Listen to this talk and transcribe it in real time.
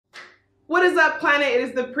What is up, planet? It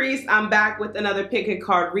is the priest. I'm back with another pick a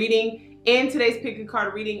card reading. In today's pick a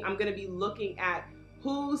card reading, I'm going to be looking at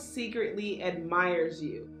who secretly admires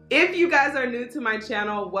you. If you guys are new to my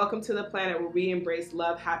channel, welcome to the planet where we embrace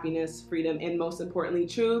love, happiness, freedom, and most importantly,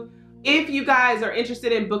 truth. If you guys are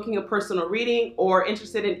interested in booking a personal reading or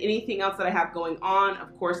interested in anything else that I have going on,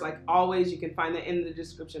 of course, like always, you can find that in the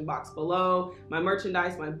description box below. My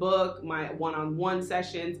merchandise, my book, my one-on-one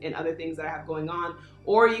sessions, and other things that I have going on.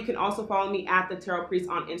 Or you can also follow me at the Tarot Priest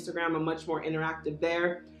on Instagram. I'm much more interactive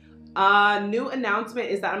there. New announcement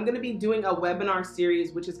is that I'm going to be doing a webinar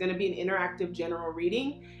series, which is going to be an interactive general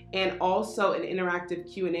reading and also an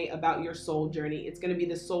interactive Q&A about your soul journey. It's going to be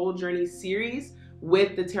the Soul Journey series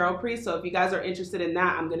with the Tarot Priest. So if you guys are interested in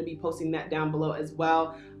that, I'm going to be posting that down below as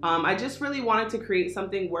well. I just really wanted to create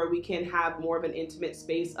something where we can have more of an intimate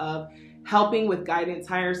space of helping with guidance,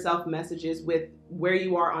 higher self messages with where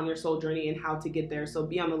you are on your soul journey and how to get there. So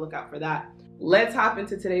be on the lookout for that. Let's hop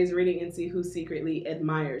into today's reading and see who secretly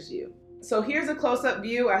admires you. So here's a close-up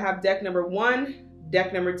view. I have deck number 1,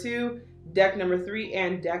 deck number 2, deck number 3,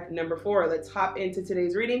 and deck number 4. Let's hop into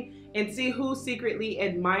today's reading and see who secretly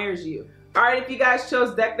admires you. All right, if you guys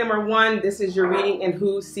chose deck number 1, this is your reading and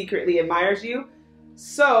who secretly admires you.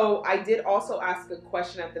 So I did also ask a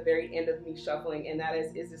question at the very end of me shuffling, and that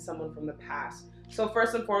is this someone from the past? So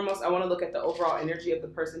first and foremost, I want to look at the overall energy of the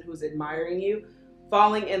person who's admiring you.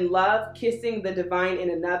 Falling in love, kissing the divine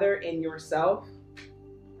in another, in yourself.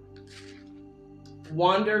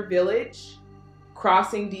 Wander village,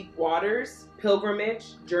 crossing deep waters, pilgrimage,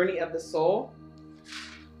 journey of the soul.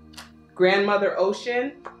 Grandmother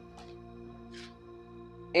ocean,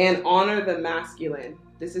 and honor the masculine.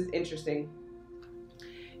 This is interesting.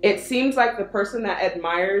 It seems like the person that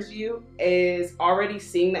admires you is already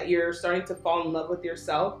seeing that you're starting to fall in love with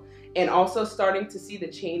yourself and also starting to see the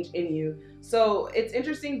change in you. So it's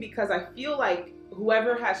interesting because I feel like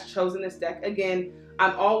whoever has chosen this deck, again,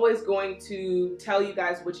 I'm always going to tell you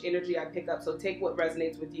guys which energy I pick up, so take what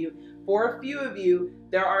resonates with you. For a few of you,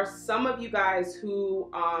 there are some of you guys who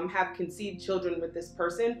have conceived children with this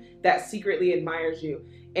person that secretly admires you.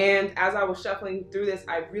 And as I was shuffling through this,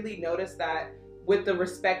 I really noticed that with the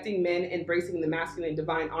respecting men, embracing the masculine,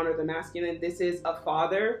 divine, honor the masculine, this is a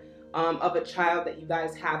father of a child that you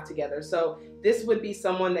guys have together. So this would be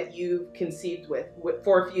someone that you've conceived with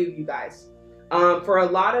for a few of you guys. For a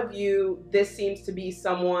lot of you, this seems to be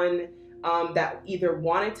someone that either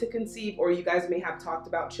wanted to conceive or you guys may have talked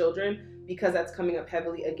about children, because that's coming up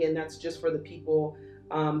heavily. Again, that's just for the people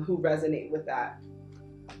who resonate with that.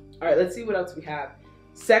 All right, let's see what else we have.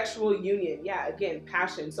 Sexual union. Yeah, again,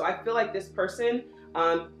 passion. So I feel like this person,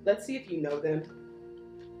 let's see if you know them.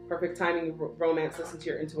 Perfect timing, romance, listen to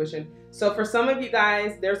your intuition. So for some of you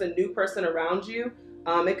guys, there's a new person around you.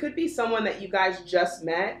 It could be someone that you guys just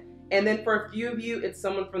met. And then for a few of you, it's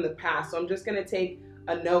someone from the past. So I'm just going to take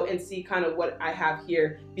a note and see kind of what I have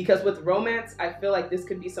here. Because with romance, I feel like this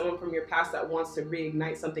could be someone from your past that wants to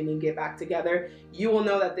reignite something and get back together. You will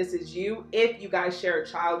know that this is you. If you guys share a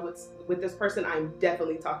child with this person, I'm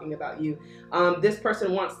definitely talking about you. This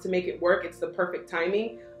person wants to make it work. It's the perfect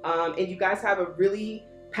timing. And you guys have a really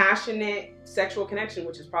passionate sexual connection,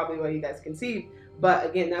 which is probably why you guys conceived. But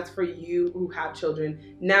again, that's for you who have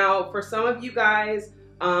children. Now, for some of you guys,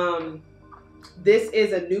 this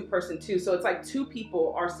is a new person too. So it's like two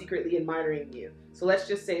people are secretly admiring you. So let's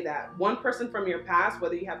just say that one person from your past,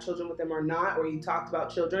 whether you have children with them or not, or you talked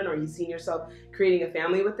about children, or you've seen yourself creating a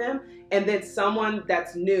family with them, and then someone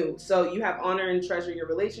that's new. So you have honor and treasure your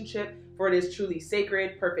relationship, for it is truly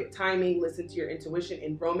sacred, perfect timing, listen to your intuition.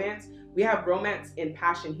 In romance, we have romance and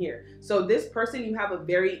passion here. So this person, you have a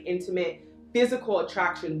very intimate physical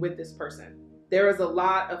attraction with this person. There is a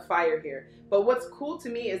lot of fire here. But what's cool to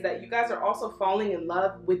me is that you guys are also falling in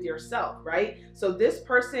love with yourself, right? So this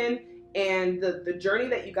person and the journey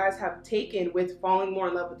that you guys have taken with falling more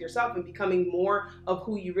in love with yourself and becoming more of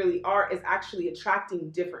who you really are is actually attracting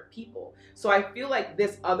different people. So I feel like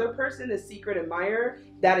this other person, the secret admirer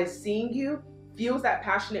that is seeing you, feels that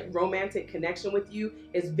passionate romantic connection with you,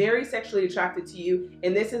 is very sexually attracted to you,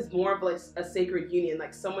 and this is more of like a sacred union,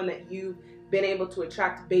 like someone that you've been able to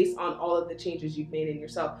attract based on all of the changes you've made in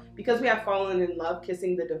yourself. Because we have fallen in love,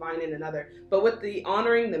 kissing the divine in another. But with the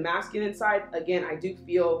honoring the masculine side, again, I do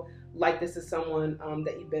feel like this is someone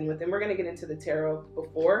that you've been with. And we're going to get into the tarot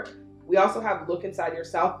before. We also have look inside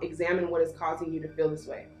yourself, examine what is causing you to feel this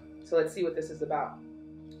way. So let's see what this is about.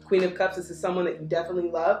 Queen of Cups, this is someone that you definitely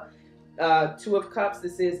love. Two of Cups,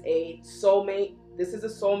 this is a soulmate. This is a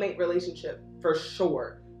soulmate relationship for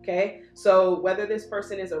sure. Okay, so whether this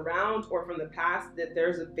person is around or from the past, that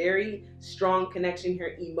there's a very strong connection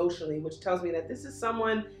here emotionally, which tells me that this is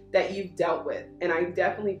someone that you've dealt with. And I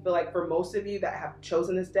definitely feel like for most of you that have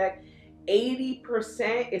chosen this deck,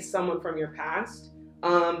 80% is someone from your past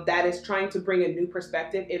that is trying to bring a new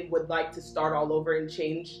perspective and would like to start all over and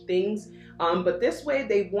change things. But this way,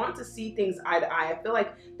 they want to see things eye to eye. I feel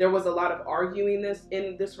like there was a lot of arguing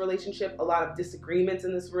in this relationship, a lot of disagreements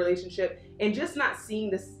in this relationship, and just not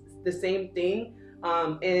seeing the same thing.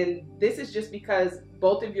 And this is just because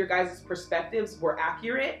both of your guys' perspectives were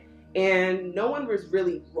accurate and no one was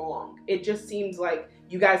really wrong. It just seems like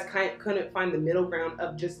you guys couldn't find the middle ground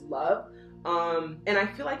of just love. And I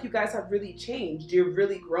feel like you guys have really changed. You're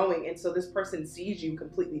really growing. And so this person sees you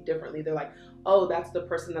completely differently. They're like, oh, that's the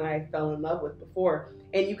person that I fell in love with before.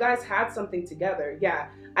 And you guys had something together. Yeah.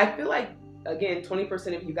 I feel like, again,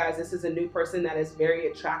 20% of you guys, this is a new person that is very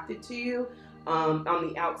attracted to you on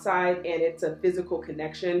the outside, and it's a physical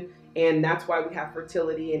connection. And that's why we have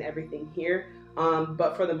fertility and everything here.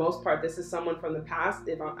 But for the most part, this is someone from the past,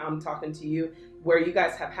 if I'm talking to you, where you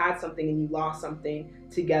guys have had something and you lost something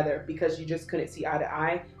together because you just couldn't see eye to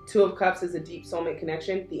eye. Two of Cups is a deep soulmate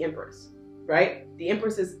connection. The Empress, right? The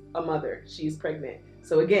Empress is a mother. She's pregnant.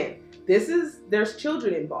 So again, there's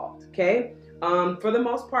children involved, okay? For the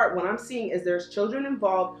most part, what I'm seeing is there's children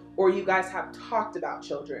involved, or you guys have talked about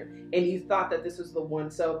children and you thought that this was the one.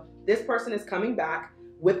 So this person is coming back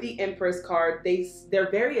with the Empress card. They're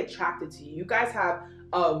very attracted to you. You guys have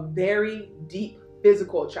a very deep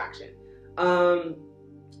physical attraction.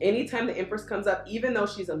 Anytime the Empress comes up, even though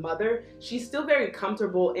she's a mother, she's still very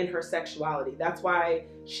comfortable in her sexuality. That's why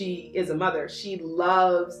she is a mother. She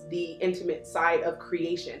loves the intimate side of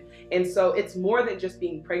creation. And so it's more than just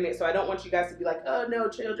being pregnant. So I don't want you guys to be like, oh no,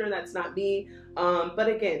 children, that's not me. But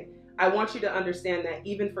again, I want you to understand that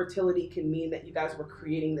even fertility can mean that you guys were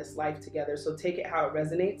creating this life together. So take it how it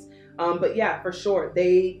resonates. But yeah, for sure,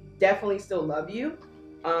 they definitely still love you.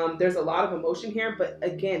 There's a lot of emotion here, but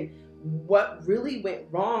again, what really went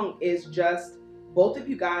wrong is just both of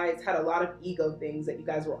you guys had a lot of ego things that you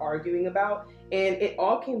guys were arguing about, and it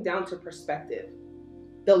all came down to perspective.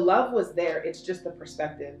 The love was there, it's just the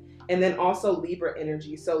perspective. And then also Libra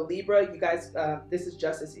energy. So Libra, you guys, this is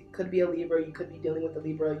justice. It could be a Libra, you could be dealing with a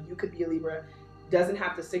Libra, you could be a Libra. Doesn't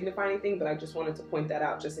have to signify anything, but I just wanted to point that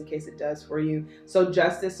out just in case it does for you. So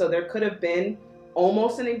justice, so there could have been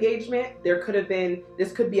almost an engagement. There could have been,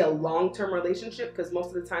 this could be a long-term relationship, because most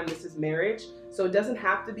of the time this is marriage. So it doesn't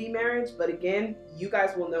have to be marriage, but again, you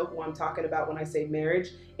guys will know who I'm talking about when I say marriage,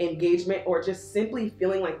 engagement, or just simply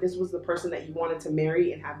feeling like this was the person that you wanted to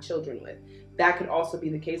marry and have children with. That could also be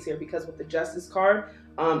the case here, because with the Justice card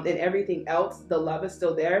and everything else, the love is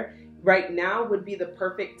still there. Right now would be the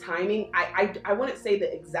perfect timing. I wouldn't say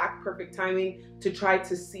the exact perfect timing to try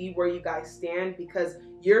to see where you guys stand, because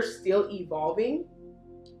you're still evolving.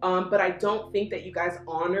 But I don't think that you guys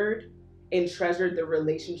honored and treasured the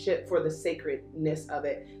relationship for the sacredness of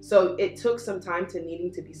it. So it took some time to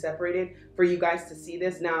needing to be separated for you guys to see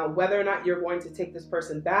this. Now, whether or not you're going to take this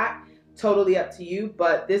person back, totally up to you,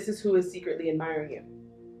 but this is who is secretly admiring you.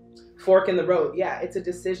 Fork in the road. Yeah, it's a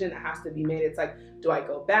decision that has to be made. It's like, do I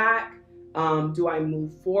go back? Do I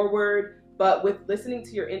move forward? But with listening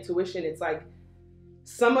to your intuition, it's like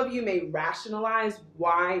some of you may rationalize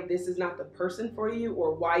why this is not the person for you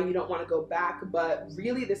or why you don't want to go back. But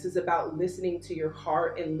really, this is about listening to your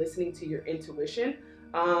heart and listening to your intuition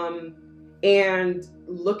and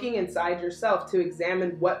looking inside yourself to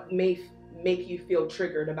examine what may make you feel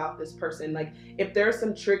triggered about this person. Like if there's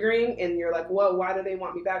some triggering and you're like, well, why do they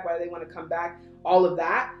want me back? Why do they want to come back? All of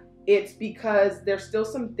that. It's because there's still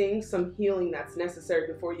some things, some healing that's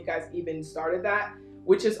necessary before you guys even started that,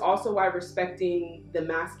 which is also why respecting the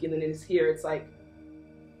masculine is here. It's like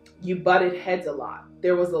you butted heads a lot.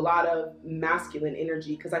 There was a lot of masculine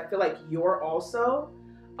energy, because I feel like you're also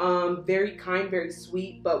very kind, very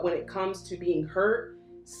sweet, but when it comes to being hurt,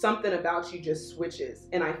 something about you just switches.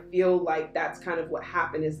 And I feel like that's kind of what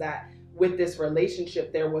happened, is that with this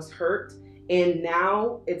relationship there was hurt, and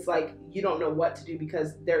now it's like you don't know what to do,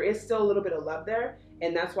 because there is still a little bit of love there.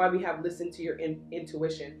 And that's why we have listened to your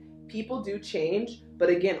intuition. People do change, but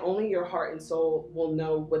again, only your heart and soul will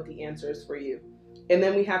know what the answer is for you. And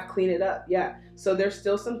then we have clean it up. Yeah. So there's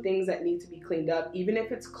still some things that need to be cleaned up, even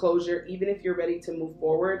if it's closure, even if you're ready to move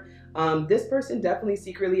forward. This person definitely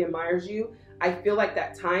secretly admires you. I feel like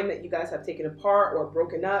that time that you guys have taken apart or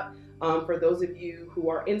broken up, for those of you who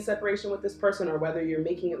are in separation with this person, or whether you're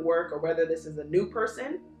making it work, or whether this is a new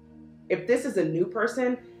person. If this is a new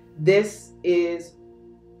person, this is,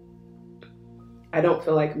 I don't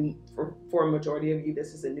feel like for a majority of you,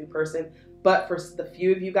 this is a new person. But for the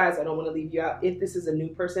few of you guys, I don't want to leave you out. If this is a new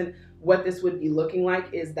person, what this would be looking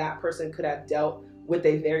like is that person could have dealt with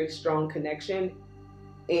a very strong connection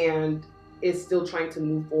and is still trying to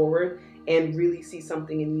move forward and really see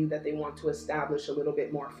something in you that they want to establish a little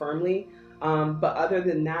bit more firmly. But other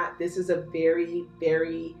than that, this is a very,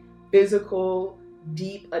 very physical,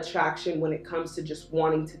 deep attraction when it comes to just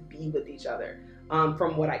wanting to be with each other,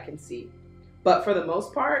 from what I can see. But for the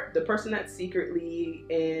most part, the person that's secretly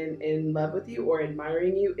in love with you or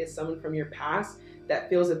admiring you is someone from your past that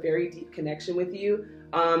feels a very deep connection with you.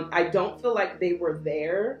 I don't feel like they were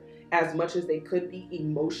there as much as they could be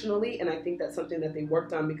emotionally, and I think that's something that they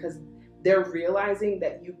worked on, because they're realizing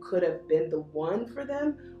that you could have been the one for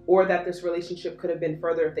them, or that this relationship could have been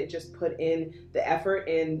further if they just put in the effort,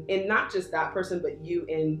 and not just that person, but you,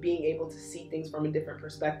 in being able to see things from a different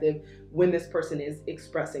perspective when this person is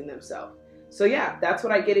expressing themselves. So yeah, that's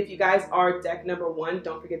what I get. If you guys are deck number 1,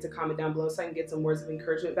 don't forget to comment down below so I can get some words of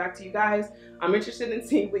encouragement back to you guys. I'm interested in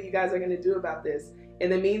seeing what you guys are going to do about this. In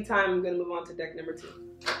the meantime, I'm going to move on to deck number 2.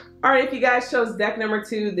 All right, if you guys chose deck number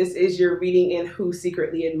 2, this is your reading in Who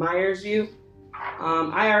Secretly Admires You.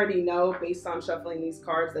 I already know, based on shuffling these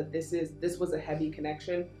cards, that this was a heavy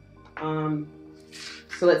connection.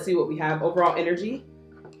 So let's see what we have. Overall energy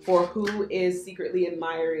for who is secretly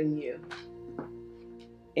admiring you,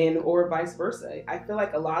 and or vice versa. I feel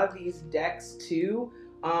like a lot of these decks too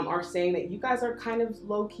are saying that you guys are kind of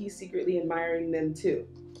low-key secretly admiring them too.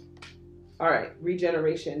 All right,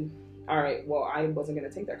 regeneration. All right, well, I wasn't going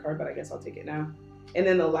to take that card, but I guess I'll take it now. And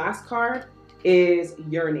then the last card is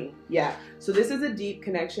yearning. Yeah, so this is a deep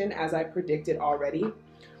connection, as I predicted already.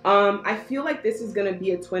 I feel like this is going to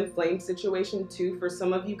be a twin flame situation too for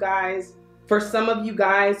some of you guys. For some of you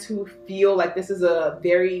guys who feel like this is a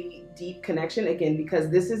very deep connection, again, because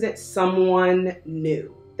this isn't someone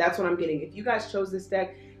new. That's what I'm getting. If you guys chose this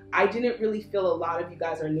deck, I didn't really feel a lot of you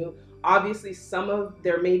guys are new. Obviously,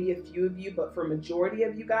 there may be a few of you, but for majority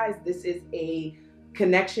of you guys, this is a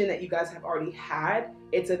connection that you guys have already had.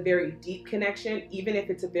 It's a very deep connection, even if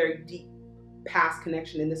it's a very deep past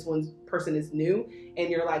connection and this person is new, and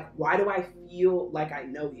you're like, why do I feel like I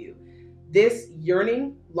know you? This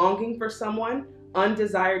yearning, longing for someone,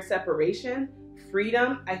 undesired separation,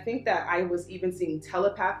 freedom. I think that I was even seeing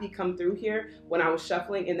telepathy come through here when I was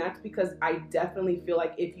shuffling, and that's because I definitely feel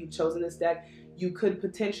like if you've chosen this deck, you could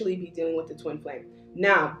potentially be dealing with a twin flame.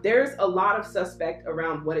 Now, there's a lot of suspect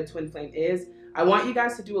around what a twin flame is. I want you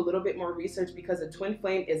guys to do a little bit more research, because a twin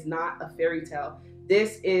flame is not a fairy tale.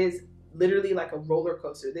 This is literally like a roller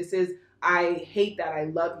coaster. This is I hate that I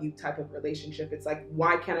love you type of relationship. It's like,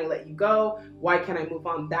 why can't I let you go? Why can't I move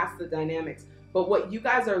on? That's the dynamics. But what you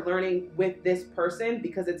guys are learning with this person,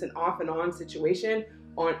 because it's an off and on situation,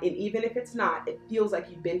 and even if it's not, it feels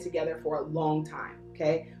like you've been together for a long time,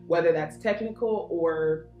 okay? Whether that's technical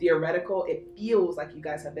or theoretical, it feels like you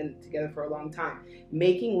guys have been together for a long time.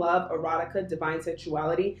 Making love, erotica, divine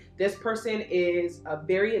sexuality. This person is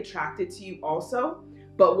very attracted to you also.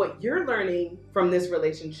 But what you're learning from this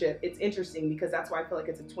relationship, it's interesting, because that's why I feel like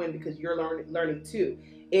it's a twin, because you're learning too,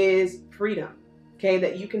 is freedom. Okay,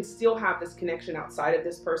 that you can still have this connection outside of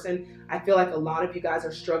this person. I feel like a lot of you guys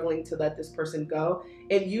are struggling to let this person go.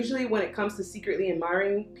 And usually when it comes to secretly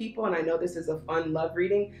admiring people, and I know this is a fun love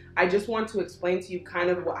reading, I just want to explain to you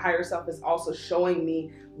kind of what higher self is also showing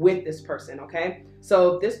me with this person, okay?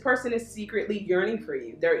 So this person is secretly yearning for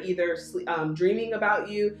you. They're either dreaming about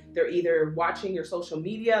you, they're either watching your social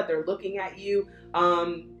media, they're looking at you,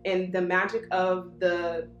 and the magic of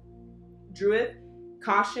the Druid,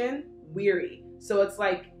 caution, weary. So it's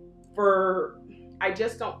like, I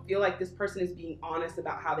just don't feel like this person is being honest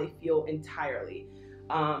about how they feel entirely,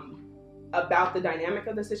 about the dynamic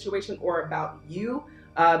of the situation or about you,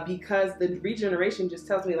 because the regeneration just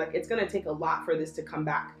tells me like it's going to take a lot for this to come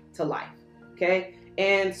back to life. Okay.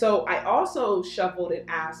 And so I also shuffled and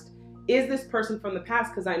asked, is this person from the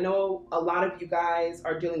past? Because I know a lot of you guys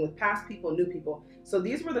are dealing with past people, new people. So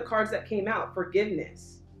these were the cards that came out.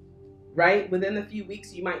 Forgiveness. Right? Within a few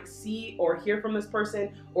weeks, you might see or hear from this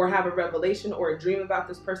person or have a revelation or a dream about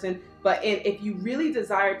this person. But if you really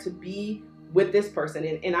desire to be with this person,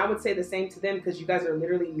 and I would say the same to them, because you guys are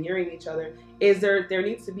literally mirroring each other, is there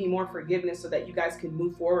needs to be more forgiveness so that you guys can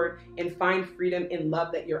move forward and find freedom in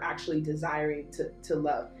love that you're actually desiring to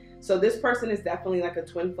love. So this person is definitely like a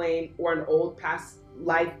twin flame or an old past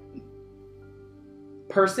life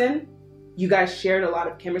person. You guys shared a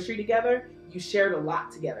lot of chemistry together. You shared a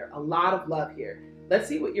lot together, a lot of love here. Let's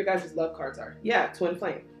see what your guys' love cards are. Yeah, twin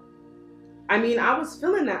flame. I mean, I was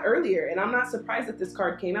feeling that earlier, and I'm not surprised that this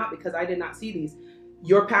card came out because I did not see these.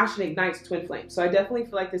 Your passion ignites, twin flame. So I definitely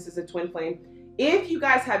feel like this is a twin flame. If you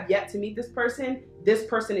guys have yet to meet this person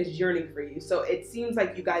is yearning for you. So it seems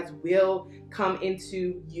like you guys will come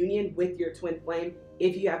into union with your twin flame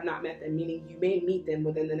if you have not met them, meaning you may meet them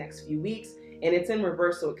within the next few weeks, and it's in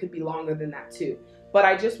reverse, so it could be longer than that too. But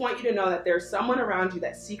I just want you to know that there's someone around you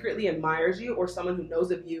that secretly admires you, or someone who knows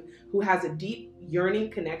of you who has a deep yearning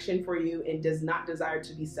connection for you and does not desire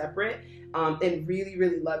to be separate, and really,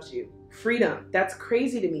 really loves you. Freedom. That's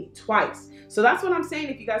crazy to me, twice. So that's what I'm saying.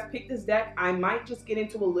 If you guys pick this deck, I might just get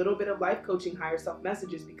into a little bit of life coaching, higher self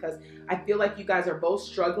messages, because I feel like you guys are both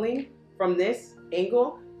struggling from this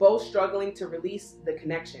angle, both struggling to release the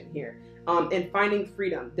connection here. And finding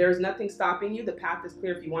freedom. There's nothing stopping you. The path is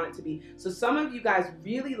clear if you want it to be. So some of you guys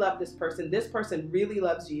really love this person. This person really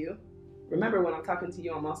loves you. Remember, when I'm talking to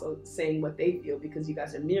you, I'm also saying what they feel, because you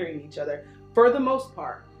guys are mirroring each other for the most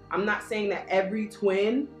part. I'm not saying that every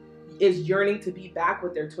twin is yearning to be back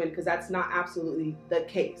with their twin, because that's not absolutely the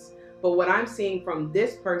case. But what I'm seeing from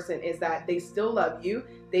this person is that they still love you.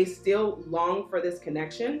 They still long for this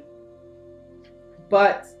connection.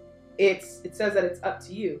 But it says that it's up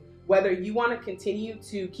to you. Whether you want to continue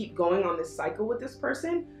to keep going on this cycle with this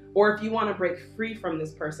person, or if you want to break free from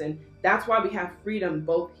this person. That's why we have freedom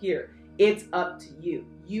both here. It's up to you.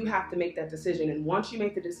 You have to make that decision. And once you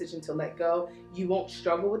make the decision to let go, you won't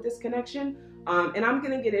struggle with this connection. And I'm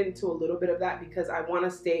going to get into a little bit of that because I want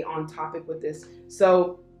to stay on topic with this.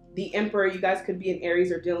 So the Emperor, you guys could be in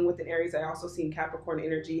Aries or dealing with an Aries. I also seen Capricorn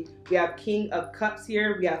energy. We have King of Cups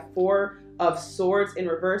here. We have Four of Swords in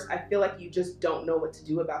reverse. I feel like you just don't know what to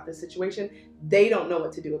do about this situation. They don't know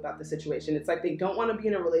what to do about the situation. It's like they don't want to be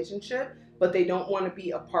in a relationship, but they don't want to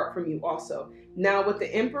be apart from you also. Now with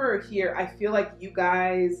the Emperor here, I feel like you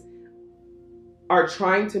guys are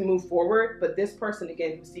trying to move forward, but this person,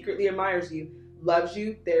 again, who secretly admires you, loves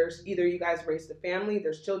you. There's either you guys raised a family,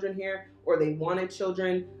 there's children here, or they wanted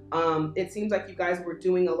children. It seems like you guys were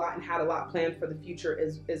doing a lot and had a lot planned for the future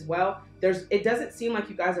as well. It doesn't seem like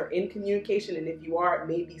you guys are in communication, and if you are, it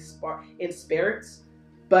may be in spirits.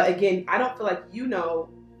 But again, I don't feel like you know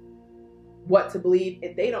what to believe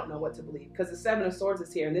if they don't know what to believe, because the Seven of Swords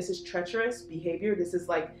is here, and this is treacherous behavior. This is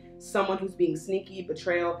like someone who's being sneaky,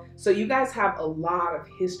 betrayal. So you guys have a lot of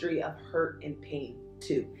history of hurt and pain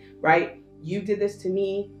too, right? You did this to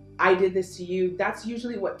me, I did this to you. That's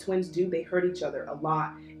usually what twins do. They hurt each other a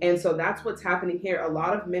lot. And so that's what's happening here. A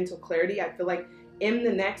lot of mental clarity. I feel like in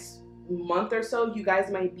the next month or so, you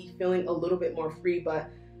guys might be feeling a little bit more free, but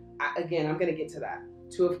again, I'm going to get to that.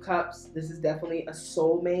 Two of Cups, this is definitely a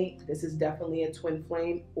soulmate. This is definitely a twin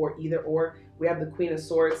flame, or either or. We have the Queen of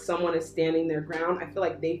Swords. Someone is standing their ground. I feel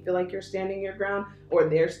like they feel like you're standing your ground, or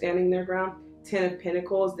they're standing their ground. Ten of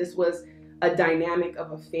Pentacles, this was a dynamic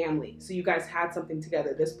of a family. So you guys had something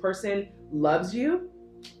together. This person loves you.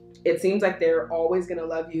 It seems like they're always going to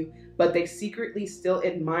love you, but they secretly still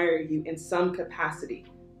admire you in some capacity.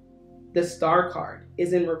 The Star card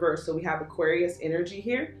is in reverse. So we have Aquarius energy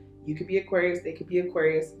here. You could be Aquarius, they could be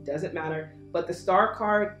Aquarius, doesn't matter. But the Star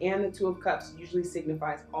card and the Two of Cups usually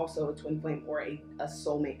signifies also a twin flame or a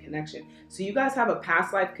soulmate connection. So you guys have a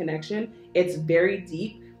past life connection. It's very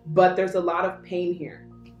deep, but there's a lot of pain here,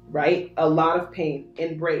 right? A lot of pain.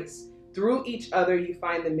 Embrace. Through each other, you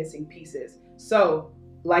find the missing pieces. So,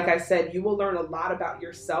 like I said, you will learn a lot about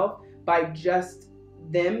yourself by just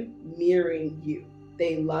them mirroring you.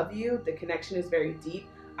 They love you. The connection is very deep.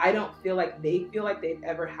 I don't feel like they feel like they've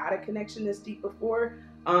ever had a connection this deep before.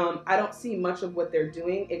 I don't see much of what they're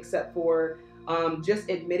doing except for just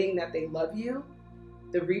admitting that they love you.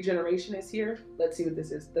 The regeneration is here. Let's see what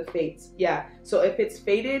this is. The fates. Yeah. So if it's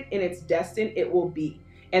fated and it's destined, it will be.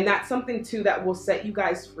 And that's something too that will set you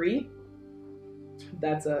guys free.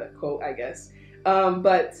 That's a quote, I guess.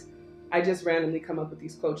 But I just randomly come up with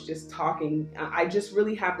these quotes just talking. I just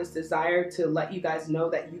really have this desire to let you guys know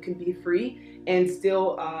that you can be free and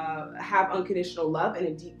still have unconditional love and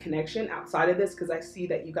a deep connection outside of this, because I see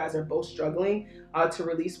that you guys are both struggling to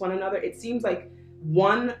release one another. It seems like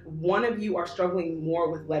one of you are struggling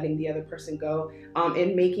more with letting the other person go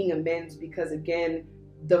and making amends, because again,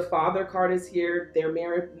 the Father card is here. There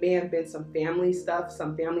may have been some family stuff,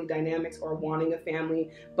 some family dynamics, or wanting a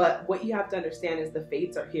family. But what you have to understand is the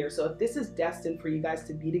fates are here. So if this is destined for you guys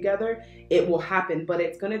to be together, it will happen. But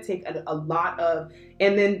it's going to take a lot of,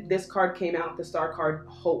 and then this card came out, the Star card,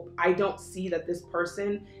 hope. I don't see that this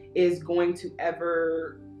person is going to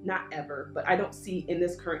ever, not ever, but I don't see in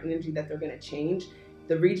this current energy that they're going to change.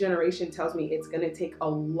 The regeneration tells me it's going to take a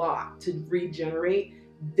lot to regenerate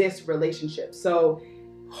this relationship. So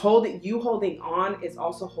holding on is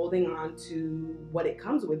also holding on to what it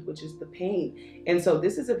comes with, which is the pain. And so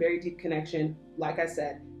this is a very deep connection. Like I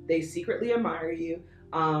said, they secretly admire you.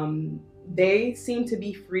 They seem to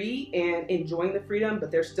be free and enjoying the freedom, but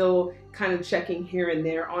they're still kind of checking here and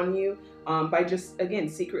there on you by just, again,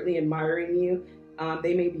 secretly admiring you.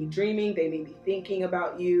 They may be dreaming, they may be thinking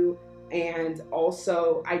about you. And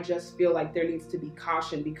also, I just feel like there needs to be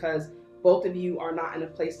caution because both of you are not in a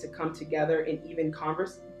place to come together and even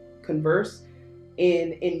converse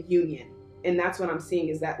in union. And that's what I'm seeing,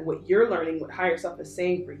 is that what you're learning, what higher self is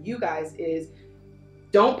saying for you guys is,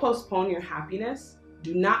 don't postpone your happiness.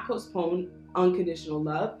 Do not postpone unconditional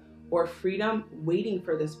love or freedom waiting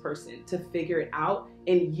for this person to figure it out,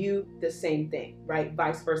 and you the same thing, right?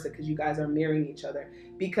 Vice versa, because you guys are mirroring each other.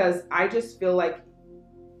 Because I just feel like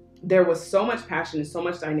there was so much passion and so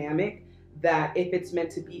much dynamic that if it's meant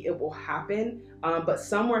to be, it will happen. But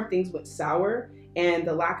somewhere things went sour and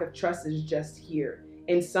the lack of trust is just here.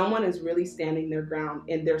 And someone is really standing their ground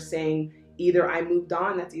and they're saying, either I moved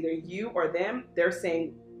on, that's either you or them. They're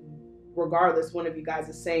saying, regardless, one of you guys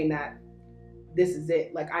is saying that this is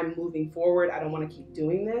it. Like, I'm moving forward. I don't want to keep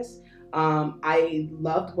doing this. I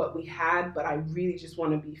loved what we had, but I really just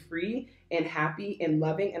want to be free and happy and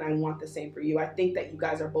loving. And I want the same for you. I think that you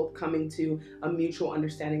guys are both coming to a mutual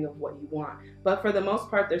understanding of what you want. But for the most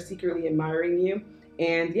part, they're secretly admiring you.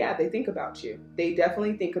 And yeah, they think about you. They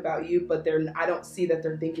definitely think about you, but I don't see that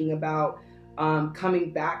they're thinking about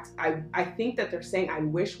coming back. I think that they're saying, I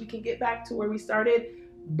wish we could get back to where we started,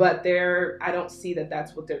 but I don't see that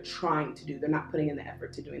that's what they're trying to do. They're not putting in the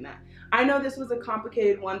effort to doing that. I know this was a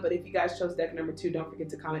complicated one, but if you guys chose deck number 2, don't forget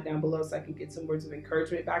to comment down below so I can get some words of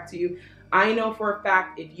encouragement back to you. I know for a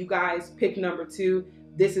fact, if you guys pick number 2,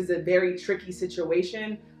 this is a very tricky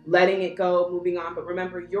situation. Letting it go, moving on. But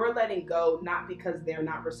remember, you're letting go not because they're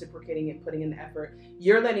not reciprocating and putting in the effort.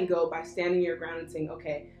 You're letting go by standing your ground and saying,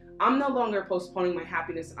 okay, I'm no longer postponing my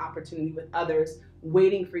happiness and opportunity with others,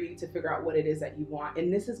 waiting for you to figure out what it is that you want.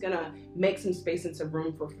 And this is going to make some space and some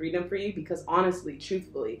room for freedom for you, because honestly,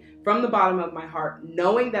 truthfully, from the bottom of my heart,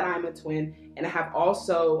 knowing that I'm a twin and I have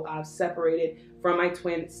also separated from my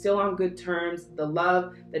twin, still on good terms, the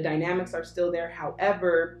love, the dynamics are still there.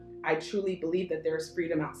 However, I truly believe that there's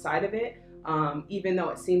freedom outside of it, even though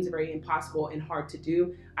it seems very impossible and hard to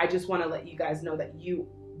do. I just want to let you guys know that you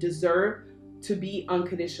deserve to be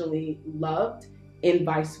unconditionally loved and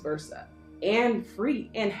vice versa, and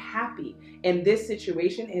free and happy. And this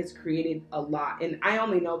situation has created a lot. And I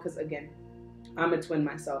only know because, again, I'm a twin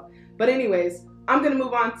myself. But anyways, I'm going to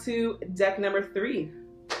move on to deck number 3.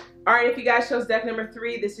 All right, if you guys chose deck number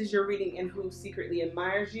 3, this is your reading in Who Secretly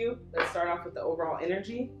Admires You. Let's start off with the overall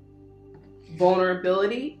energy.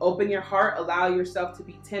 Vulnerability, open your heart, allow yourself to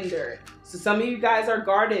be tender. So some of you guys are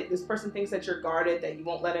guarded. This person thinks that you're guarded, that you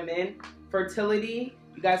won't let them in. Fertility,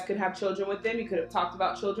 you guys could have children with them. You could have talked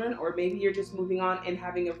about children, or maybe you're just moving on and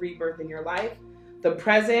having a rebirth in your life. The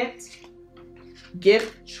present,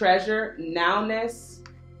 gift, treasure, nowness,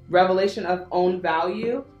 revelation of own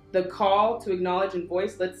value. The call to acknowledge and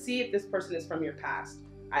voice. Let's see if this person is from your past.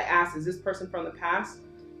 I asked, is this person from the past?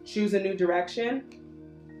 Choose a new direction.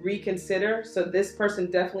 Reconsider. So this person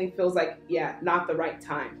definitely feels like, yeah, not the right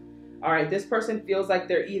time. All right, this person feels like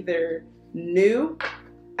they're either new.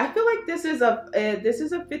 I feel like this is a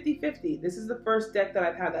 50-50. This is the first deck that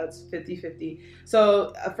I've had that's 50-50.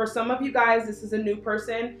 So for some of you guys, this is a new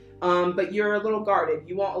person, but you're a little guarded.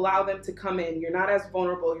 You won't allow them to come in. You're not as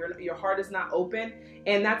vulnerable. Your heart is not open.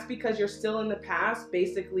 And that's because you're still in the past.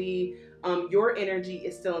 Basically, your energy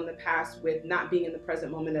is still in the past with not being in the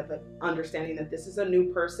present moment of understanding that this is a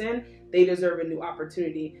new person. They deserve a new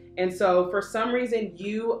opportunity. And so for some reason,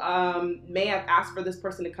 you may have asked for this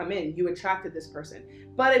person to come in. You attracted this person,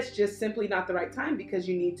 but it's just simply not the right time because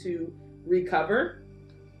you need to recover,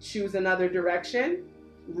 choose another direction,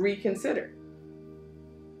 reconsider.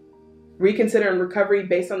 Reconsider and recovery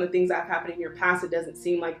based on the things that have happened in your past. It doesn't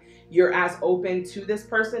seem like you're as open to this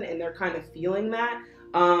person and they're kind of feeling that.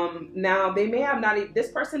 Now they may have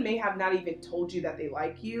this person may have not even told you that they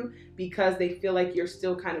like you because they feel like you're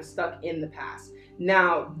still kind of stuck in the past.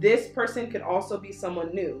 Now, this person could also be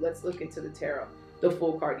someone new. Let's look into the tarot, the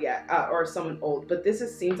Fool card, or someone old, but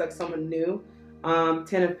seems like someone new.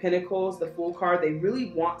 10 of Pentacles, the Fool card, they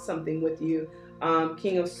really want something with you.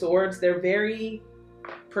 King of Swords, they're very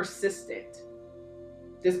persistent.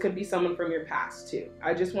 This could be someone from your past too.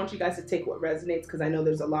 I just want you guys to take what resonates because I know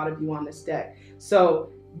there's a lot of you on this deck.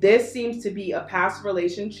 So this seems to be a past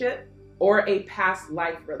relationship or a past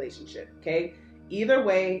life relationship, okay? Either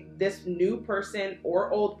way, this new person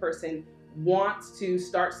or old person wants to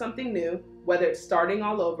start something new, whether it's starting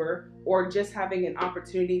all over or just having an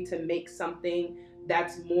opportunity to make something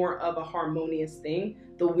that's more of a harmonious thing.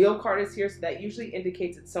 The Wheel card is here, so that usually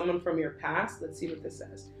indicates it's someone from your past. Let's see what this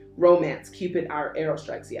says. Romance, Cupid, our arrow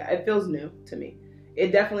strikes. Yeah, it feels new to me.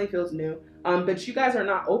 It definitely feels new. But you guys are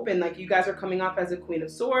not open. Like, you guys are coming off as a Queen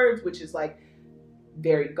of Swords, which is like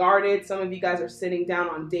very guarded. Some of you guys are sitting down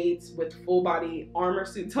on dates with full body armor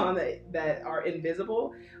suits on that are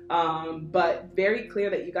invisible, but very clear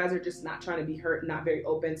that you guys are just not trying to be hurt, not very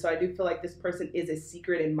open. So I do feel like this person is a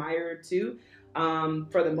secret admirer too,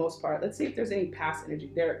 for the most part. Let's see if there's any past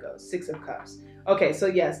energy. There it goes, 6 of Cups. Okay, so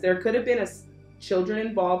yes, there could have been children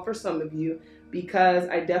involved for some of you, because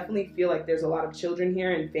I definitely feel like there's a lot of children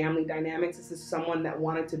here and family dynamics. This is someone that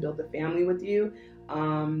wanted to build a family with you.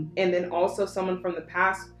 And then also someone from the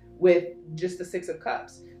past with just the 6 of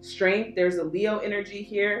Cups. Strength, there's a Leo energy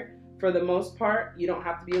here for the most part. You don't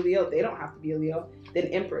have to be a Leo. They don't have to be a Leo. Then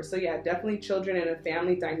Empress. So yeah, definitely children and a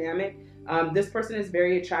family dynamic. This person is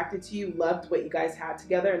very attracted to you, loved what you guys had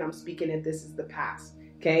together, and I'm speaking if this is the past,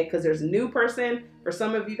 okay? Because there's a new person for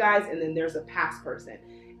some of you guys, and then there's a past person.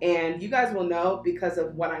 And you guys will know because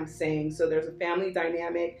of what I'm saying. So there's a family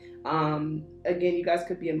dynamic. Again, you guys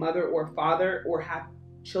could be a mother or a father or have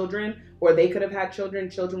children, or they could have had children.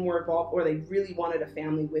 Children were involved, or they really wanted a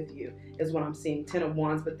family with you is what I'm seeing. 10 of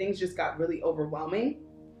Wands, but things just got really overwhelming.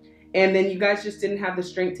 And then you guys just didn't have the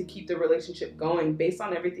strength to keep the relationship going based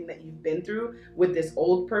on everything that you've been through with this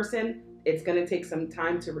old person. It's going to take some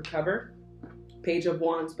time to recover. Page of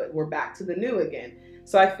Wands, but we're back to the new again.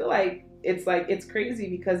 So I feel like it's crazy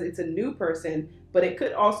because it's a new person, but it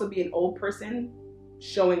could also be an old person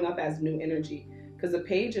showing up as new energy, because the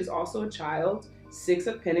Page is also a child. 6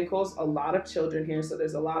 of Pentacles, a lot of children here. So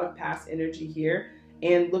there's a lot of past energy here,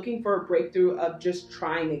 and looking for a breakthrough of just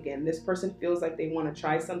trying again. This person feels like they want to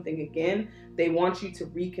try something again. They want you to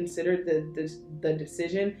reconsider the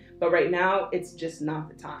decision, but right now it's just not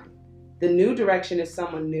the time. The new direction is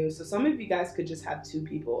someone new. So some of you guys could just have 2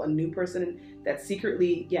 people, a new person that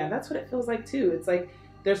secretly, yeah, that's what it feels like too. It's like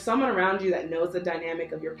there's someone around you that knows the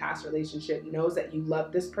dynamic of your past relationship, knows that you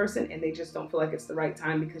love this person, and they just don't feel like it's the right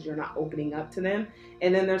time because you're not opening up to them.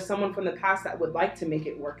 And then there's someone from the past that would like to make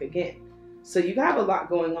it work again. So you have a lot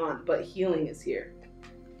going on, but healing is here.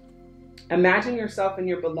 Imagine yourself and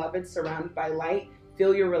your beloved surrounded by light.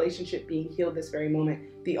 Feel your relationship being healed this very moment.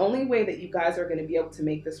 The only way that you guys are going to be able to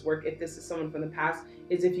make this work, if this is someone from the past,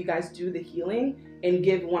 is if you guys do the healing and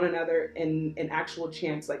give one another an actual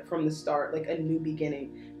chance, like from the start, like a new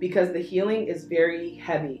beginning, because the healing is very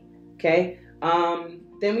heavy. Okay.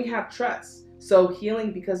 Then we have trust. So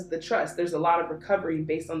healing because of the trust, there's a lot of recovery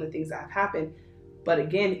based on the things that have happened. But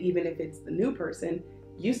again, even if it's the new person,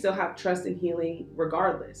 you still have trust and healing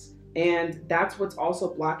regardless. And that's what's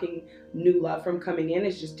also blocking new love from coming in,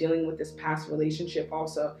 is just dealing with this past relationship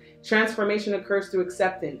also. Transformation occurs through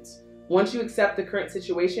acceptance. Once you accept the current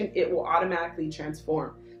situation, it will automatically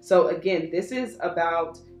transform. So again, this is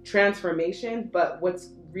about transformation, but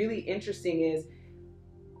what's really interesting is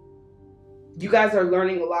you guys are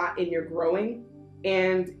learning a lot and you're growing,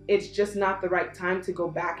 and it's just not the right time to go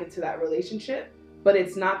back into that relationship, but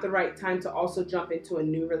it's not the right time to also jump into a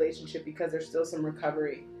new relationship because there's still some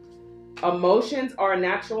recovery. Emotions are a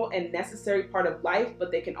natural and necessary part of life,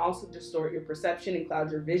 but they can also distort your perception and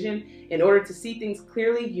cloud your vision. In order to see things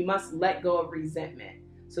clearly, you must let go of resentment.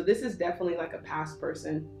 So this is definitely like a past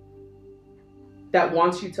person that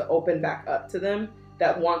wants you to open back up to them,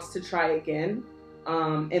 that wants to try again,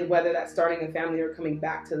 and whether that's starting a family or coming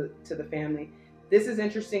back to the family. This is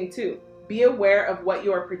interesting too. Be aware of what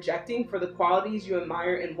you are projecting, for the qualities you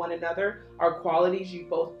admire in one another are qualities you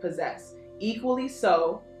both possess. Equally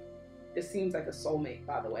so, this seems like a soulmate,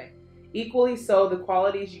 by the way. Equally so, the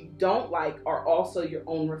qualities you don't like are also your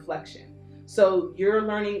own reflection. So you're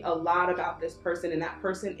learning a lot about this person, and that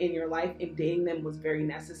person in your life, and dating them was very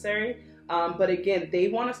necessary. But again, they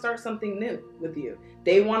want to start something new with you.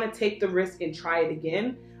 They want to take the risk and try it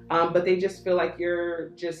again. But they just feel like you're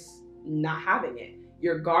just not having it.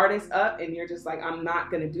 Your guard is up and you're just like, I'm not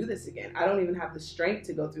going to do this again. I don't even have the strength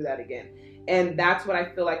to go through that again. And that's what I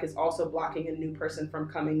feel like is also blocking a new person from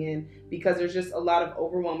coming in, because there's just a lot of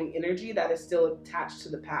overwhelming energy that is still attached to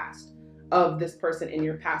the past of this person in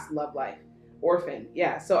your past love life. Orphan.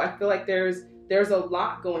 Yeah. So I feel like there's a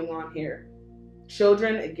lot going on here.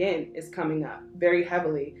 Children, again, is coming up very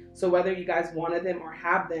heavily. So whether you guys wanted them or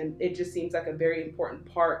have them, it just seems like a very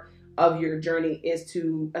important part of your journey is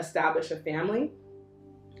to establish a family.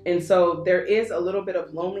 And so there is a little bit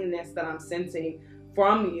of loneliness that I'm sensing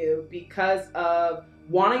from you because of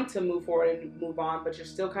wanting to move forward and move on, but you're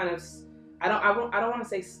still kind of, I don't want to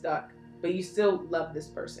say stuck, but you still love this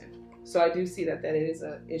person. So I do see that it is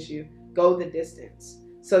an issue. Go the distance.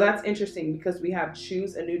 So that's interesting because we have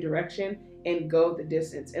choose a new direction and go the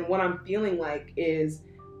distance. And what I'm feeling like is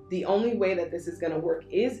the only way that this is going to work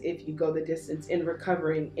is if you go the distance in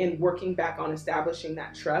recovering and working back on establishing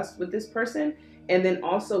that trust with this person, and then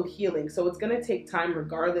also healing. So it's going to take time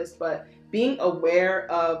regardless, but being aware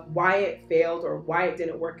of why it failed or why it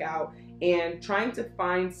didn't work out, and trying to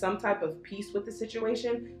find some type of peace with the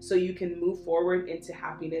situation so you can move forward into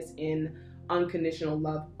happiness in unconditional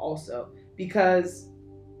love also. Because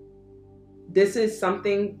this is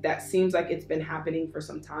something that seems like it's been happening for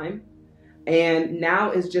some time, and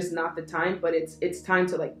now is just not the time, but it's time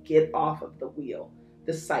to like get off of the wheel,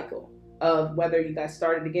 the cycle of whether you guys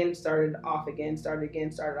started again, started off again, started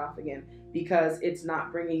again, started off again, because it's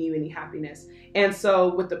not bringing you any happiness. And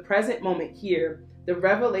so with the present moment here, the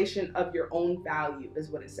revelation of your own value is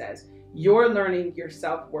what it says. You're learning your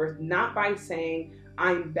self-worth, not by saying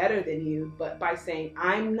I'm better than you, but by saying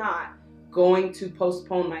I'm not going to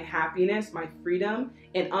postpone my happiness, my freedom,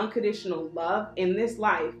 and unconditional love in this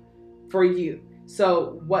life for you.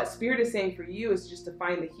 So what Spirit is saying for you is just to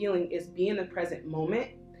find the healing, is be in the present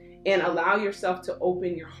moment and allow yourself to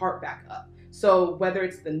open your heart back up. So whether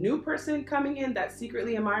it's the new person coming in that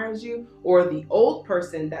secretly admires you, or the old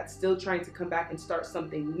person that's still trying to come back and start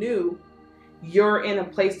something new, you're in a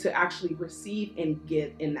place to actually receive and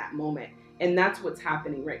give in that moment. And that's what's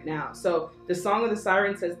happening right now. So the Song of the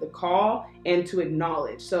Siren says the call and to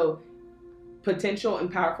acknowledge. So potential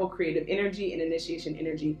and powerful creative energy and initiation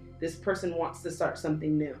energy. This person wants to start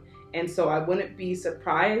something new. And so I wouldn't be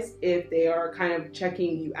surprised if they are kind of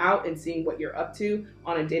checking you out and seeing what you're up to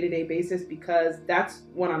on a day-to-day basis, because that's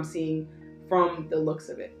what I'm seeing from the looks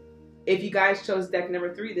of it. If you guys chose deck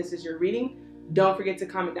number 3, this is your reading. Don't forget to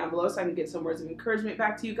comment down below so I can get some words of encouragement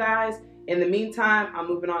back to you guys. In the meantime, I'm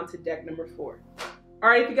moving on to deck number 4. All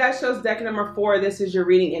right, if you guys chose deck number 4, this is your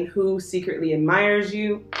reading and who secretly admires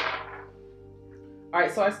you. All right,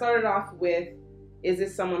 so I started off with, is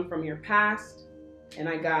this someone from your past? And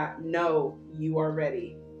I got, no, you are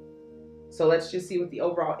ready. So let's just see what the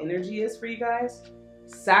overall energy is for you guys.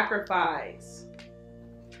 Sacrifice,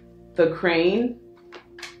 the crane,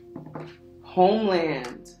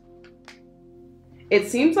 homeland. It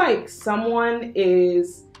seems like someone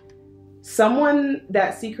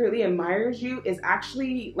that secretly admires you is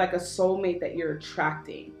actually like a soulmate that you're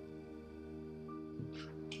attracting.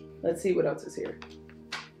 Let's see what else is here.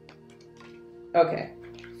 Okay,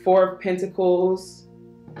 4 of Pentacles,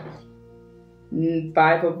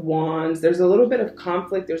 5 of Wands. There's a little bit of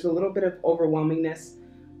conflict. There's a little bit of overwhelmingness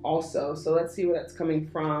also. So let's see where that's coming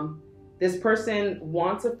from. This person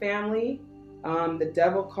wants a family. The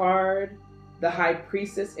Devil card, the High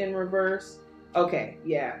Priestess in reverse. Okay,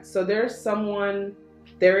 yeah. So there is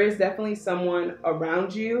definitely someone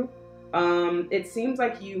around you. It seems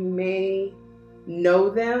like you may know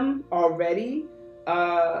them already,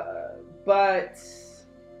 but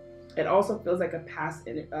it also feels like a past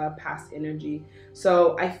energy.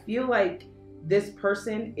 So I feel like this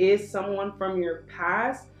person is someone from your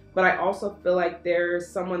past, but I also feel like there's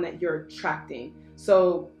someone that you're attracting.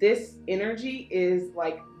 So this energy is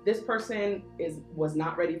like this person was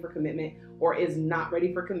not ready for commitment or is not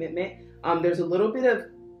ready for commitment. There's a little bit of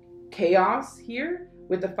chaos here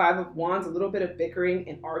with the 5 of Wands, a little bit of bickering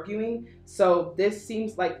and arguing. So this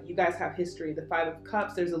seems like you guys have history. The 5 of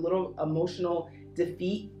Cups, there's a little emotional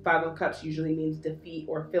defeat. 5 of Cups usually means defeat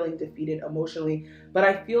or feeling defeated emotionally. But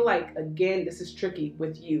I feel like, again, this is tricky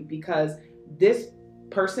with you because this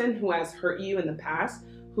person who has hurt you in the past,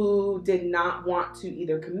 who did not want to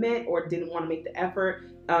either commit or didn't want to make the effort,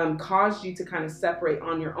 caused you to kind of separate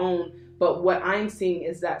on your own. But what I'm seeing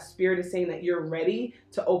is that Spirit is saying that you're ready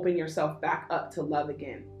to open yourself back up to love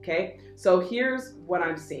again, okay? So here's what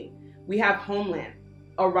I'm seeing. We have homeland,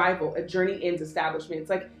 arrival, a journey ends, establishment.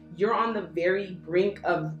 It's like you're on the very brink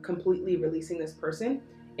of completely releasing this person.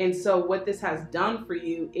 And so what this has done for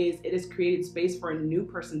you is it has created space for a new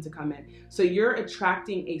person to come in. So you're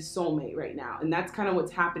attracting a soulmate right now, and that's kind of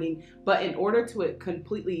what's happening. But in order to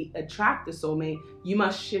completely attract the soulmate, you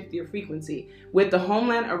must shift your frequency. With the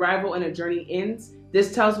homeland, arrival, and a journey ends,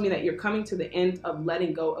 this tells me that you're coming to the end of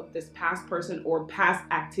letting go of this past person or past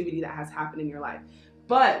activity that has happened in your life.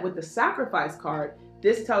 But with the sacrifice card,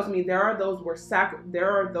 this tells me there are those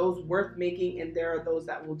worth making, and there are those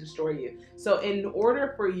that will destroy you. So in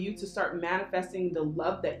order for you to start manifesting the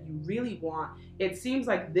love that you really want, it seems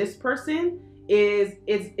like this person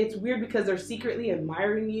it's weird because they're secretly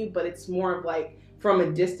admiring you, but it's more of like from a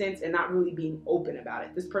distance and not really being open about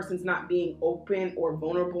it. This person's not being open or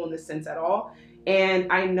vulnerable in this sense at all.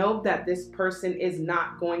 And I know that this person is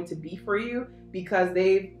not going to be for you because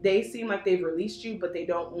they seem like they've released you, but they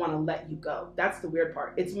don't want to let you go. That's the weird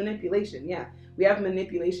part. It's manipulation. Yeah, we have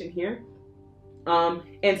manipulation here.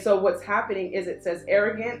 And so what's happening is it says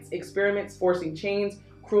arrogance, experiments, forcing change,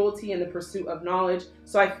 cruelty in the pursuit of knowledge.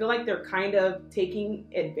 So I feel like they're kind of taking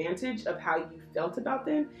advantage of how you felt about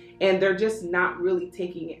them, and they're just not really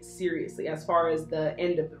taking it seriously as far as the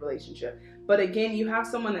end of the relationship. But again, you have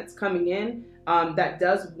someone that's coming in that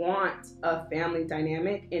does want a family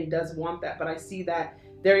dynamic and does want that. But I see that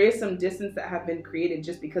there is some distance that have been created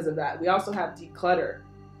just because of that. We also have declutter.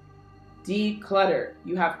 Declutter.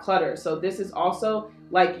 You have clutter. So this is also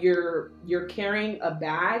like you're carrying a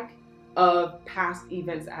bag of past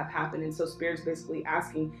events that have happened. And so Spirit's basically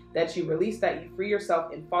asking that you release that, you free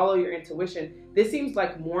yourself and follow your intuition. This seems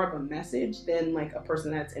like more of a message than like a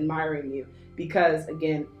person that's admiring you, because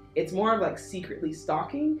again, it's more of like secretly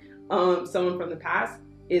stalking. Someone from the past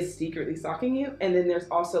is secretly stalking you. And then there's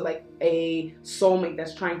also like a soulmate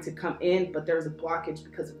that's trying to come in, but there's a blockage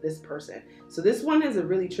because of this person. So this one is a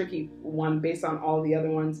really tricky one based on all the other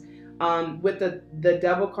ones. With the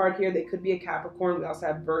devil card here, they could be a Capricorn. We also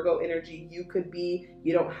have Virgo energy. You could be,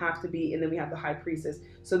 you don't have to be. And then we have the High Priestess.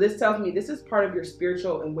 So this tells me this is part of your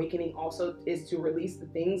spiritual awakening also, is to release the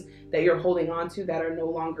things that you're holding on to that are no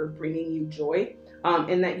longer bringing you joy.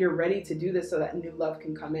 And that you're ready to do this so that new love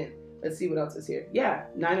can come in. Let's see what else is here. Yeah,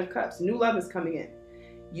 9 of Cups. New love is coming in.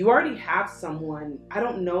 You already have someone. I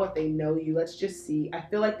don't know if they know you. Let's just see. I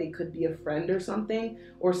feel like they could be a friend or something,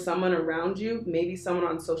 or someone around you, maybe someone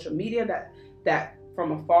on social media that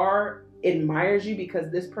from afar admires you,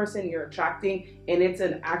 because this person you're attracting, and it's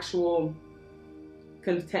an actual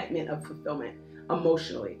contentment of fulfillment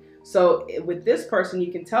emotionally. So with this person,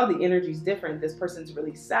 you can tell the energy is different. This person's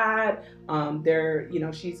really sad.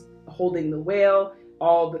 She's holding the whale.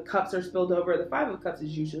 All the cups are spilled over. The 5 of Cups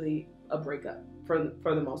is usually a breakup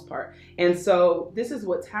for the most part. And so this is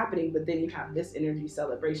what's happening, but then you have this energy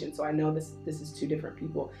celebration. So I know this is 2 different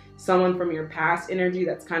people. Someone from your past energy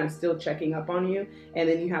that's kind of still checking up on you, and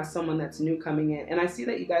then you have someone that's new coming in. And I see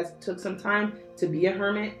that you guys took some time to be a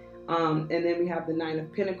hermit. And then we have the 9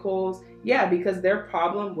 of Pentacles. Yeah, because their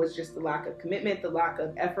problem was just the lack of commitment, the lack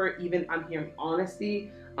of effort. Even I'm hearing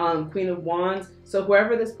honesty. Queen of Wands. So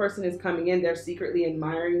whoever this person is coming in, they're secretly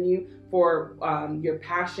admiring you for your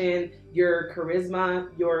passion, your charisma,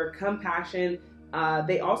 your compassion.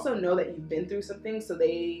 They also know that you've been through some things, so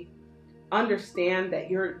they understand that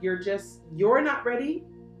you're not ready,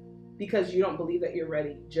 because you don't believe that you're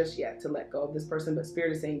ready just yet to let go of this person. But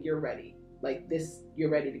Spirit is saying you're ready. Like this, you're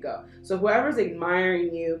ready to go. So whoever's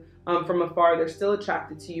admiring you from afar, they're still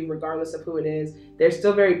attracted to you regardless of who it is. They're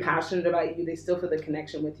still very passionate about you. They still feel the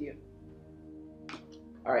connection with you.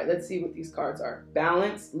 All right, let's see what these cards are.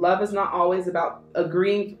 Balance. Love is not always about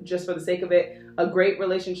agreeing just for the sake of it. A great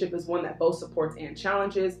relationship is one that both supports and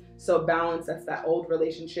challenges. So balance, that's that old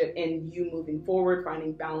relationship, and you moving forward,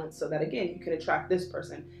 finding balance so that, again, you can attract this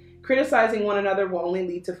person. Criticizing one another will only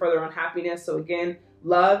lead to further unhappiness. So again,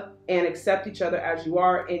 love and accept each other as you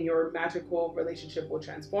are, and your magical relationship will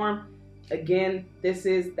transform. Again, this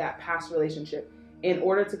is that past relationship. In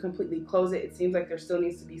order to completely close it, it seems like there still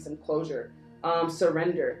needs to be some closure.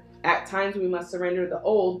 Surrender. At times we must surrender the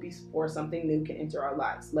old before something new can enter our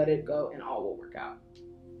lives. Let it go and all will work out.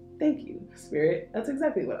 Thank you, Spirit. That's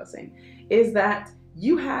exactly what I was saying. Is that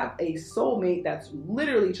you have a soulmate that's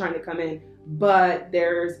literally trying to come in, but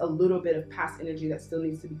there's a little bit of past energy that still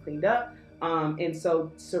needs to be cleaned up. And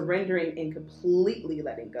so surrendering and completely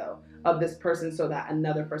letting go of this person so that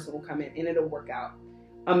another person will come in and it'll work out.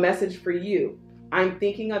 A message for you. I'm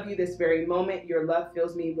thinking of you this very moment. Your love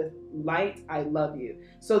fills me with light. I love you.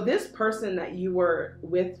 So this person that you were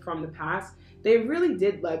with from the past, they really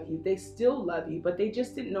did love you. They still love you, but they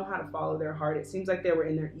just didn't know how to follow their heart. It seems like they were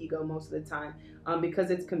in their ego most of the time,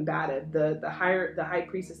 because it's combative. The High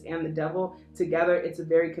Priestess and the Devil together, it's a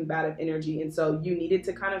very combative energy. And so you needed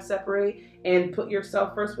to kind of separate and put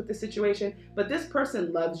yourself first with the situation. But this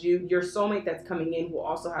person loves you. Your soulmate that's coming in will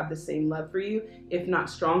also have the same love for you, if not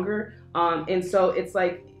stronger. And so it's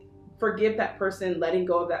like, forgive that person, letting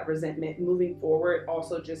go of that resentment, moving forward,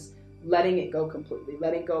 also just letting it go completely,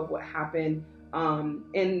 letting go of what happened.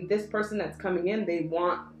 And this person that's coming in, they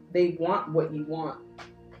want what you want.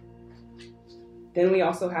 Then we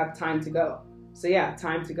also have time to go. So yeah,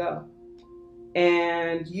 time to go.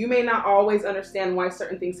 And you may not always understand why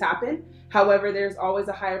certain things happen. However, there's always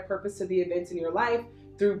a higher purpose to the events in your life.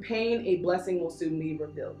 Through pain, a blessing will soon be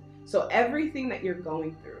revealed. So everything that you're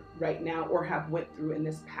going through right now, or have went through in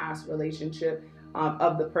this past relationship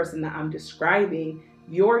of the person that I'm describing,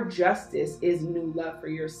 your justice is new love for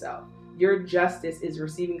yourself. Your justice is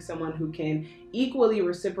receiving someone who can equally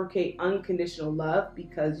reciprocate unconditional love,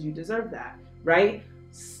 because you deserve that, right?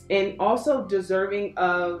 And also deserving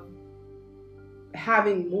of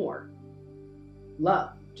having more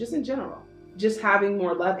love, just in general. just having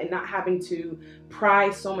more love and not having to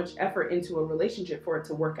pry so much effort into a relationship for it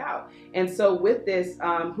to work out. And so with this,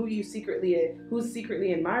 who's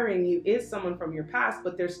secretly admiring you is someone from your past,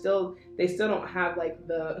 but they still don't have like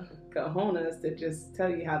the cojones to just tell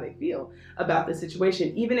you how they feel about the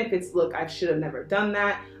situation. Even if it's, look, I should have never done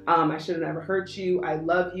that. I should have never hurt you. I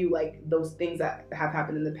love you. Like, those things that have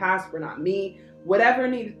happened in the past were not me. Whatever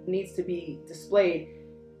needs to be displayed,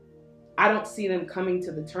 I don't see them coming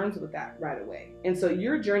to the terms with that right away. And so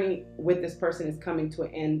your journey with this person is coming to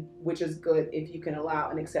an end, which is good if you can allow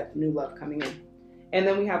and accept new love coming in. And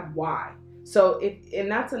then we have why. So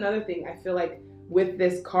and that's another thing. I feel like with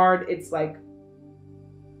this card, it's like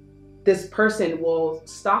this person will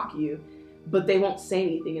stalk you, but they won't say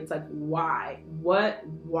anything. It's like, why?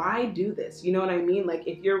 Why do this? You know what I mean? Like,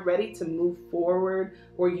 if you're ready to move forward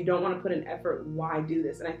or you don't want to put an effort, why do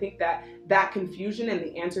this? And I think that confusion and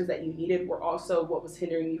the answers that you needed were also what was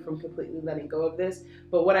hindering you from completely letting go of this.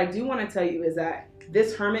 But what I do want to tell you is that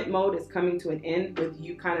this hermit mode is coming to an end with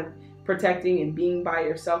you kind of protecting and being by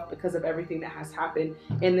yourself because of everything that has happened.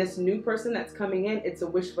 And this new person that's coming in, it's a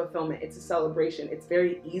wish fulfillment. It's a celebration. It's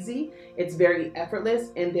very easy. It's very effortless.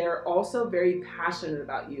 And they're also very passionate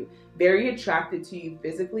about you, very attracted to you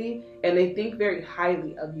physically, and they think very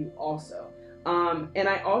highly of you also. And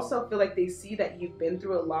I also feel like they see that you've been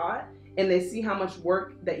through a lot, and they see how much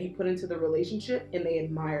work that you put into the relationship, and they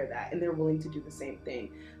admire that, and they're willing to do the same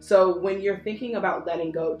thing. So when you're thinking about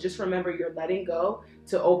letting go, just remember you're letting go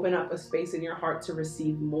to open up a space in your heart to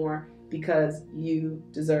receive more, because you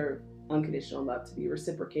deserve unconditional love to be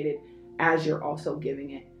reciprocated as you're also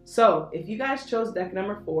giving it. So if you guys chose deck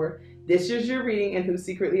number 4, this is your reading and who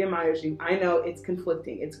secretly admires you. I know it's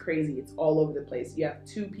conflicting, it's crazy, it's all over the place. You have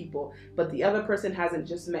 2 people, but the other person hasn't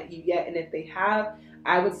just met you yet. And if they have,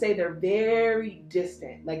 I would say they're very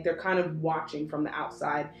distant, like they're kind of watching from the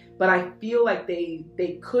outside. But I feel like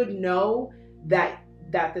they could know that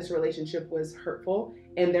this relationship was hurtful,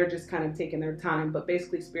 and they're just kind of taking their time. But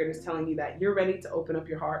basically, Spirit is telling you that you're ready to open up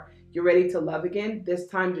your heart. You're ready to love again. This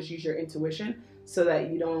time, just use your intuition so that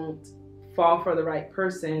you don't fall for the right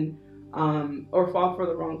person, or fall for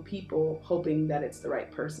the wrong people, hoping that it's the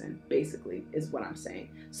right person, basically, is what I'm saying.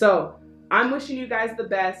 So I'm wishing you guys the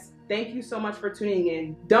best. Thank you so much for tuning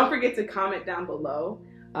in. Don't forget to comment down below,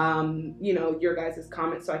 your guys'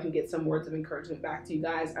 comments, so I can get some words of encouragement back to you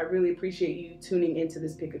guys. I really appreciate you tuning into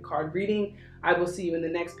this Pick a Card reading. I will see you in the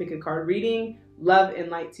next Pick a Card reading. Love and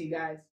light to you guys.